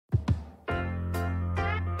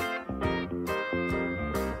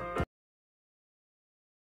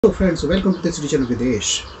Hello friends, welcome to this edition of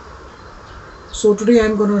Videsh. So today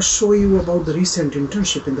I'm going to show you about the recent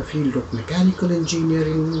internship in the field of mechanical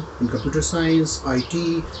engineering, and computer science, IT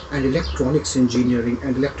and electronics engineering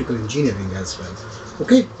and electrical engineering as well.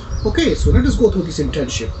 Okay, so let us go through this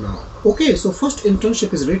internship now. Okay, so first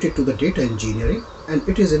internship is related to the data engineering and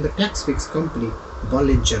it is in the tax fix company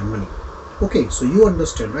Berlin, Germany. Okay, so you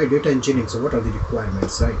understand, right? Data engineering, so what are the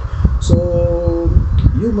requirements, right? So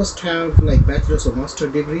you must have like bachelor's or master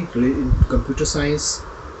degree in computer science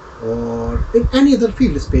or in any other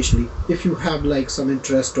field, especially if you have like some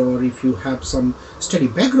interest or if you have some study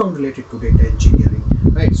background related to data engineering,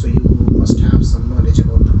 right? So you must have some knowledge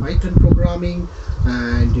about the Python programming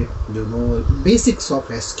and you know basics of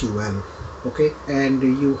SQL, okay, and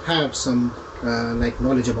you have some like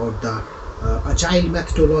knowledge about the agile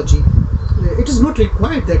methodology. It is not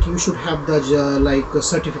required that you should have the like a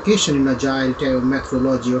certification in agile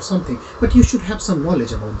methodology or something, but you should have some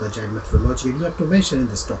knowledge about the agile methodology and you have to mention in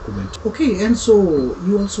this document. Okay, and so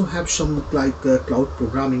you also have some like cloud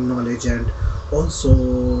programming knowledge, and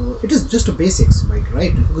also it is just a basics, like,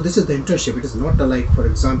 right? Because this is the internship. It is not a, like, for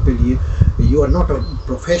example, you are not a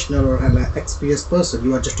professional or an experienced person.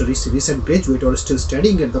 You are just a recent graduate or still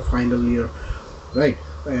studying at the final year, right?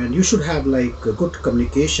 And you should have like good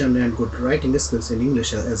communication and good writing skills in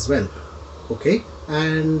English as well, okay?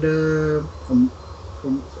 And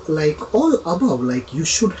like all above, like you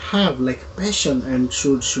should have like passion and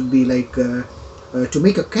should be like to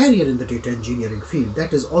make a career in the data engineering field.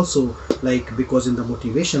 That is also like, because in the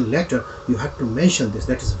motivation letter you have to mention this.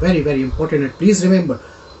 That is very, very important. And please remember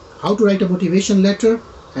how to write a motivation letter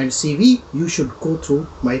and CV. You should go through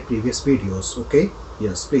my previous videos, okay?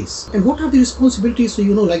 Yes, please. And what are the responsibilities? So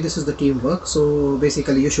you know, like, this is the teamwork. So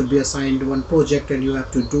basically you should be assigned one project and you have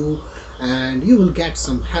to do, and you will get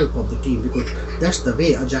some help of the team, because that's the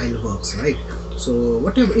way agile works, right? So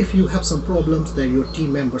whatever, if you have some problems, then your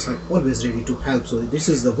team members are always ready to help. So this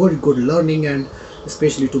is the very good learning, and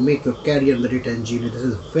especially to make your career in the data engineering, this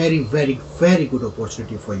is very, very, very good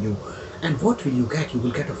opportunity for you. And what will you get? You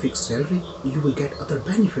will get a fixed salary. You will get other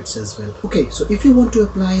benefits as well. Okay, so if you want to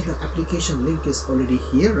apply, the application link is already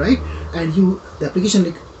here, right? And the application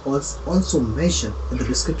link was also mentioned in the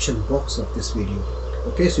description box of this video.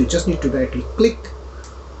 Okay, so you just need to directly click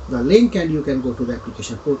the link and you can go to the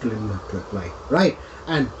application portal and you have to apply, right?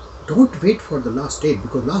 And don't wait for the last date,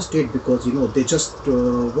 because you know they just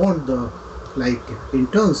want the like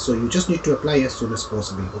interns, so you just need to apply as soon as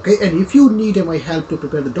possible, okay? And if you need my help to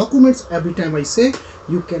prepare the documents, every time I say,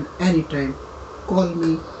 you can anytime call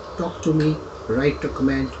me, talk to me, write a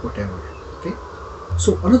comment, whatever, okay?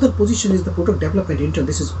 So another position is the product development intern.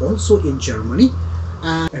 This is also in Germany,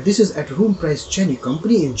 and this is at Room Price Jenny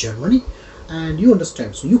company in Germany. And you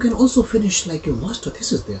understand, so you can also finish like your master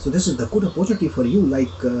thesis there. So this is the good opportunity for you, like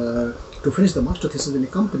to finish the master thesis in a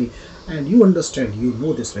company. And you understand, you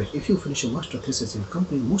know this, right? If you finish a master thesis in a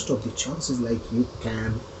company, most of the chances like you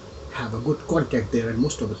can have a good contact there, and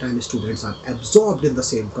most of the time students are absorbed in the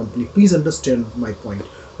same company. Please understand my point,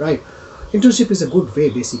 right? Internship is a good way,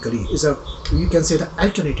 basically, is a, you can say, the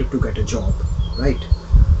alternative to get a job, right?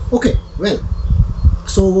 Okay, well,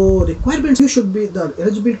 so requirements, you should be, the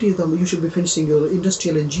eligibility, you should be finishing your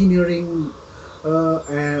industrial engineering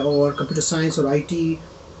or computer science or IT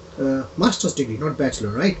master's degree, not bachelor,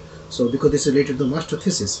 right? So because this is related to the master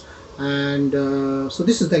thesis. And so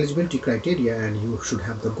this is the eligibility criteria, and you should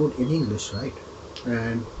have the good in English, right?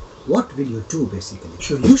 And what will you do basically?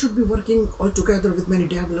 So you should be working all together with many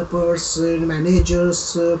developers,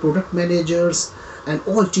 managers, product managers, and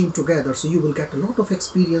all team together. So you will get a lot of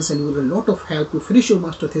experience and you will get a lot of help to finish your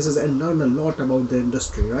master thesis and learn a lot about the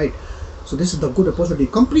industry, right? So this is the good opportunity.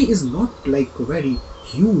 Company is not like a very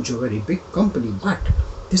huge or very big company, but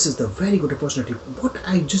this is the very good opportunity. What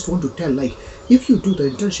I just want to tell, like, if you do the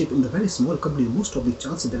internship in the very small company, most of the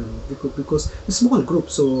chances then, because a small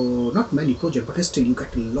group, so not many projects, but still you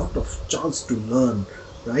get a lot of chance to learn,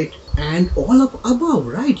 right? And all up above,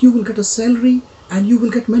 right, you will get a salary and you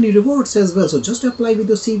will get many rewards as well. So just apply with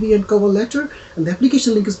your CV and cover letter, and the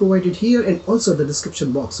application link is provided here and also the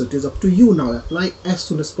description box. So it is up to you now. Apply as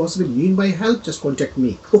soon as possible. You need my help, just contact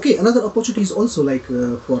me. Okay, another opportunity is also like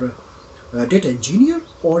for a data engineer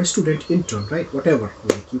or student intern, right? Whatever,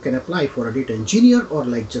 like you can apply for a data engineer or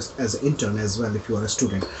like just as an intern as well if you are a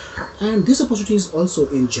student. And this opportunity is also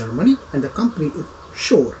in Germany, and the company is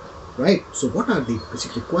Sure, right? So what are the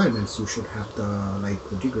basic requirements? You should have the like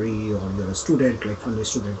a degree, or you're a student, like a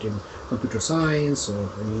student in computer science or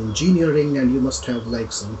in engineering, and you must have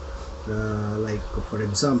like some like, for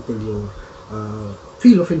example, your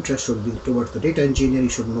field of interest should be towards the data engineering. You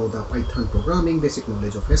should know the Python programming, basic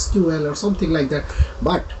knowledge of SQL or something like that.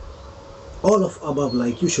 But all of above,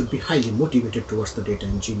 like you should be highly motivated towards the data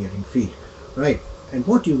engineering field, right? And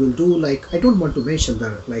what you will do, like I don't want to mention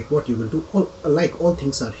the like what you will do, all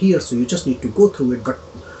things are here, so you just need to go through it. But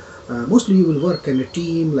mostly you will work in a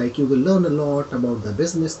team, like you will learn a lot about the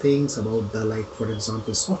business things, about the, like for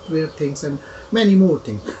example, software things and many more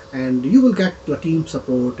things, and you will get the team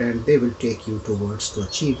support and they will take you towards to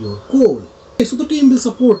achieve your goal. Okay, so the team will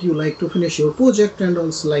support you like to finish your project, and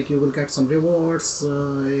also like you will get some rewards,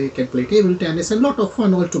 you can play table tennis and lot of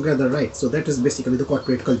fun all together, right? So that is basically the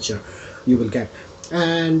corporate culture you will get.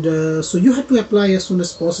 And so you have to apply as soon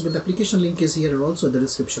as possible. The application link is here and also in the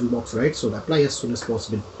description box, right? So apply as soon as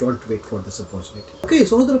possible, don't wait for this opportunity. Okay,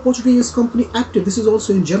 so another opportunity is company active. This is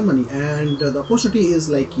also in Germany, and the opportunity is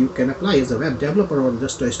like you can apply as a web developer or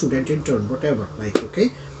just a student intern, whatever, like,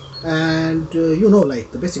 okay. And you know,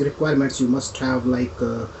 like the basic requirements, you must have like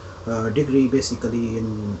a degree basically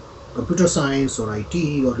in computer science or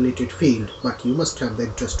IT or related field, but you must have the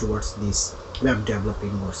interest towards these web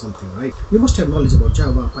developing or something, right? You must have knowledge about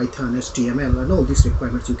Java, Python, HTML and all these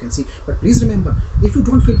requirements you can see. But please remember, if you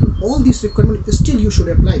don't fulfill all these requirements, still you should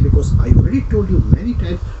apply, because I already told you many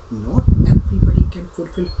times, not everybody can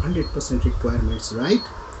fulfill 100% requirements, right?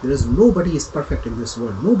 There is nobody is perfect in this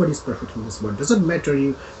world. Nobody is perfect in this world. Doesn't matter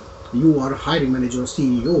you are a hiring manager or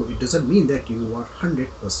CEO, it doesn't mean that you are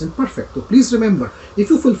 100% perfect. So please remember, if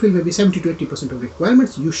you fulfill maybe 70 to 80% of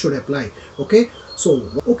requirements, you should apply. Okay, so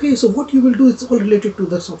what you will do is all related to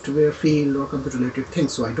the software field or computer related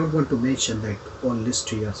things, so I don't want to mention that on list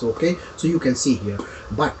here. So okay, so you can see here,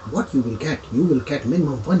 but what you will get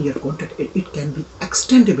minimum 1 year contract. It can be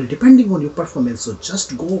extendable depending on your performance, so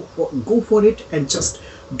just go for it and just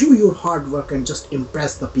do your hard work and just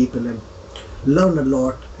impress the people and learn a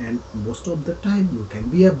lot, and most of the time you can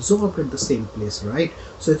be absorbed at the same place, right?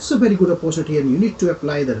 So it's a very good opportunity and you need to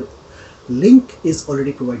apply. The link is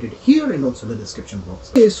already provided here and also in the description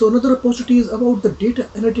box. Okay, so another opportunity is about the data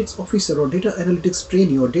analytics officer or data analytics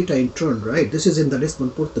trainee or data intern, right? This is in the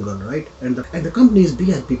Lisbon, Portugal, right? And the company is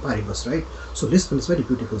BNP Paribas, right? So Lisbon is a very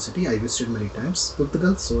beautiful city. I visited many times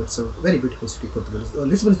Portugal, so it's a very beautiful city, Portugal.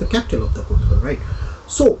 Lisbon is the capital of the Portugal, right?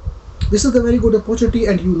 So this is a very good opportunity,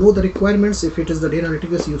 and you know the requirements. If it is the data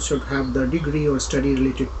analytics, you should have the degree or study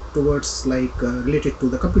related towards like related to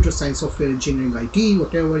the computer science, software engineering, IT,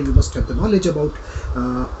 whatever. You must have the knowledge about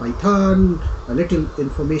Python, a little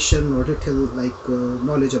information or little like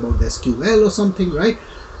knowledge about the SQL or something, right?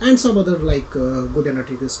 And some other like good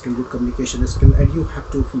analytical skill, good communication skill, and you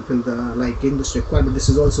have to fulfill the like English requirement. This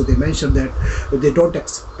is also, they mentioned that they don't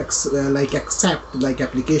accept like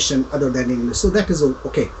application other than English, so that is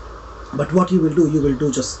okay. But what you will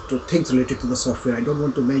do just things related to the software. I don't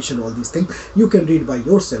want to mention all these things. You can read by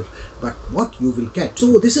yourself. But what you will get.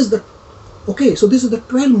 So this is the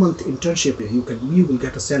 12-month internship. You will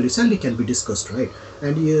get a salary. Salary can be discussed, right?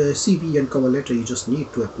 And CV and cover letter, you just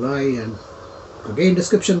need to apply. And again,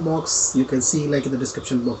 description box, you can see like in the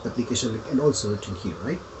description box the application link and also written here,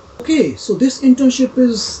 right? Okay, so this internship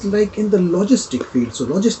is like in the logistic field. So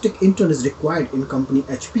logistic intern is required in company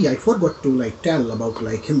HP. I forgot to like tell about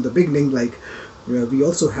like in the beginning, like we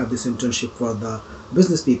also have this internship for the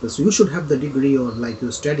business people. So you should have the degree or like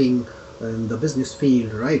you're studying in the business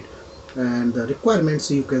field, right? And the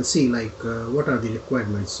requirements, you can see like what are the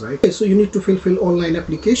requirements, right? Okay, so you need to fulfill online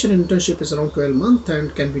application. Internship is around 12 months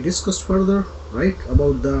and can be discussed further, right,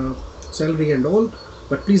 about the salary and all.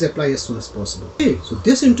 But please apply as soon as possible. Okay, so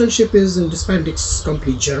this internship is in DISPENDIX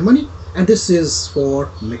company, Germany, and this is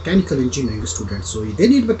for mechanical engineering students. So they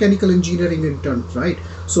need mechanical engineering interns, right?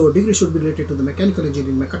 So degree should be related to the mechanical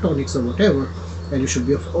engineering, mechatronics or whatever, and you should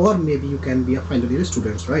be or maybe you can be a final year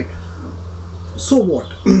students, right? So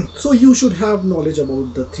what? So you should have knowledge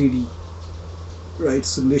about the 3D, right,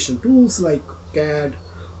 simulation tools like CAD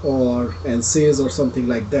or ANSYS or something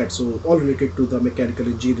like that. So all related to the mechanical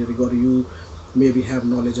engineering, or you maybe have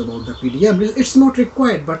knowledge about the PDM. It's not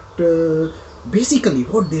required, but basically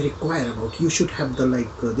what they require about, you should have the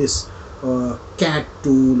like this CAD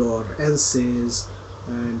tool or ANSYS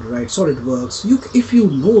and right SolidWorks. If you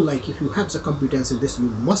know, like if you have the competence in this, you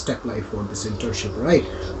must apply for this internship, right?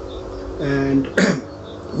 And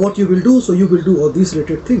what you will do, so you will do all these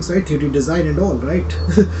related things, right? 3D design and all, right?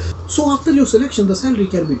 So after your selection, the salary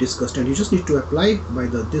can be discussed, and you just need to apply by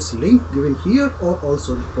this link given here or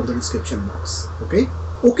also from the description box.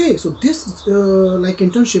 Okay, so this like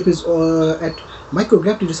internship is at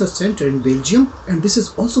Microgravity Research Center in Belgium, and this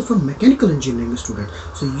is also for mechanical engineering student.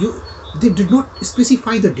 So they did not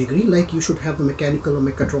specify the degree, like you should have the mechanical or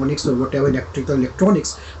mechatronics or whatever, electrical,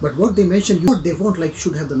 electronics, but what they mentioned, what they want, like you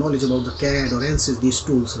should have the knowledge about the CAD or ANSYS, these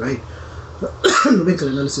tools, right? Numerical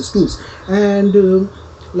analysis tools. And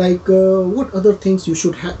like what other things you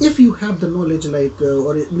should have if you have the knowledge, like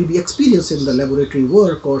or maybe experience in the laboratory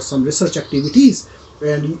work or some research activities,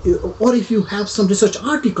 and or if you have some research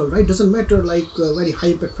article, right, doesn't matter, like a very high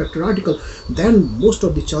impact factor article, then most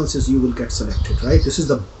of the chances you will get selected, right? This is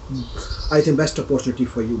the, I think, best opportunity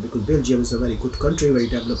for you, because Belgium is a very good country, very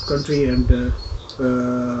developed country, and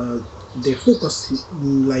they focus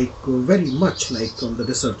like very much like on the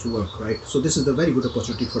research work, right? So this is the very good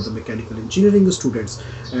opportunity for the mechanical engineering students.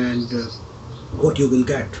 And what you will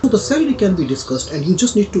get, so the salary can be discussed, and you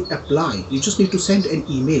just need to apply, you just need to send an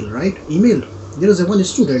email, right? Email, there is a one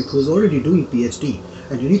student who is already doing PhD,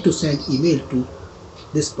 and you need to send email to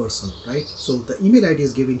this person, right? So the email ID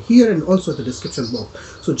is given here and also the description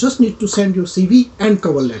box. So just need to send your CV and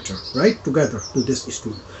cover letter, right, together to this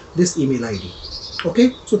student, this email ID.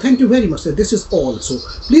 Okay, so thank you very much. This is all. So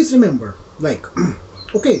please remember, like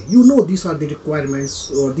okay, you know these are the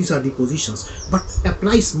requirements or these are the positions, but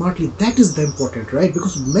apply smartly. That is the important, right?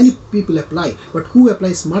 Because many people apply, but who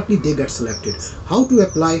apply smartly, they get selected. How to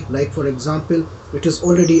apply, like for example, it is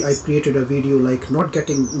already, I created a video like not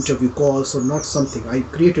getting interview calls or not something. I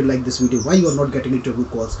created like this video, why you are not getting interview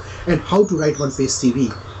calls, and how to write one-page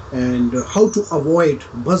CV, and how to avoid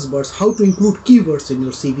buzzwords, how to include keywords in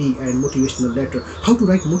your CV and motivational letter, how to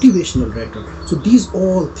write motivational letter. So these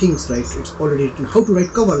all things, right, it's already written. How to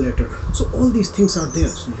write cover letter. So all these things are there.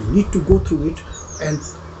 So you need to go through it, and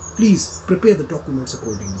please prepare the documents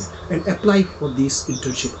accordingly and apply for this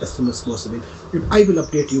internship as soon as possible. And I will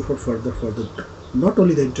update you for further not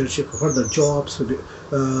only the internship, further jobs,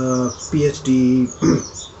 PhD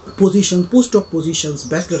positions, postdoc positions,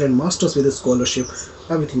 bachelor and masters with a scholarship,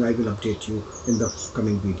 everything I will update you in the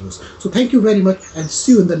coming videos. So thank you very much, and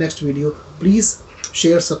see you in the next video. Please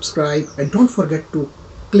share, subscribe, and don't forget to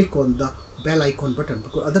click on the bell icon button,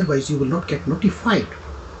 because otherwise you will not get notified,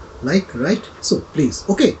 like, right? So please,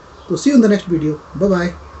 okay, so see you in the next video. Bye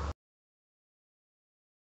bye.